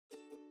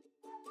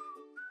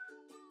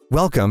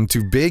Welcome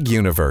to Big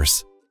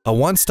Universe, a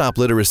one-stop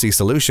literacy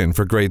solution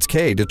for grades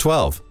K to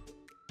 12.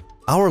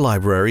 Our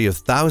library of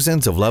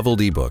thousands of leveled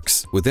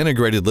ebooks with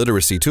integrated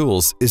literacy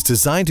tools is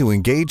designed to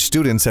engage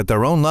students at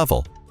their own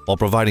level while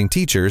providing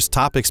teachers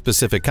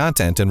topic-specific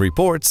content and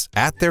reports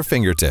at their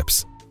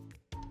fingertips.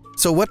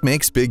 So what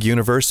makes Big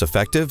Universe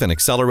effective in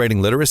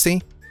accelerating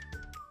literacy?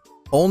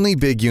 Only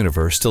Big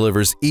Universe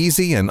delivers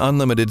easy and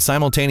unlimited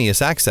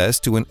simultaneous access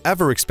to an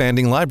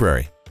ever-expanding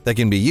library that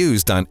can be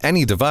used on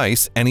any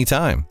device,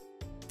 anytime.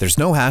 There's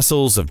no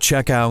hassles of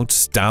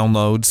checkouts,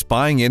 downloads,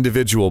 buying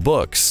individual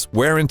books,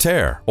 wear and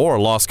tear, or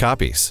lost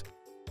copies.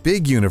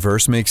 Big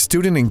Universe makes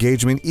student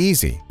engagement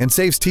easy and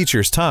saves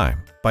teachers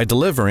time by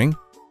delivering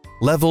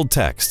leveled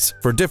texts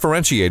for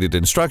differentiated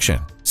instruction,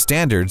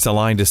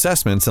 standards-aligned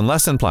assessments and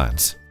lesson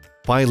plans,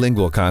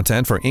 bilingual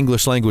content for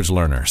English language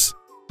learners,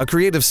 a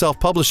creative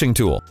self-publishing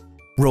tool,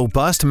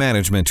 robust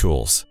management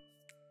tools.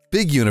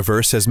 Big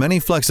Universe has many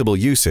flexible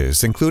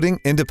uses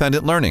including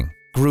independent learning,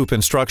 group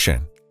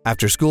instruction,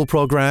 after-school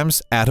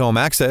programs, at-home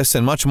access,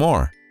 and much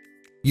more.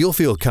 You'll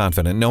feel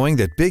confident knowing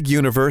that Big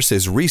Universe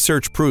is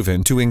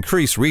research-proven to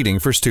increase reading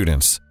for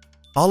students.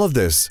 All of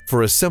this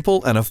for a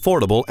simple and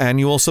affordable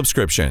annual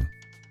subscription.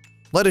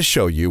 Let us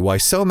show you why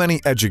so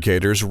many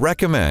educators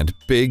recommend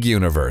Big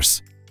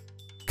Universe.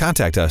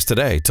 Contact us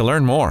today to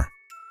learn more.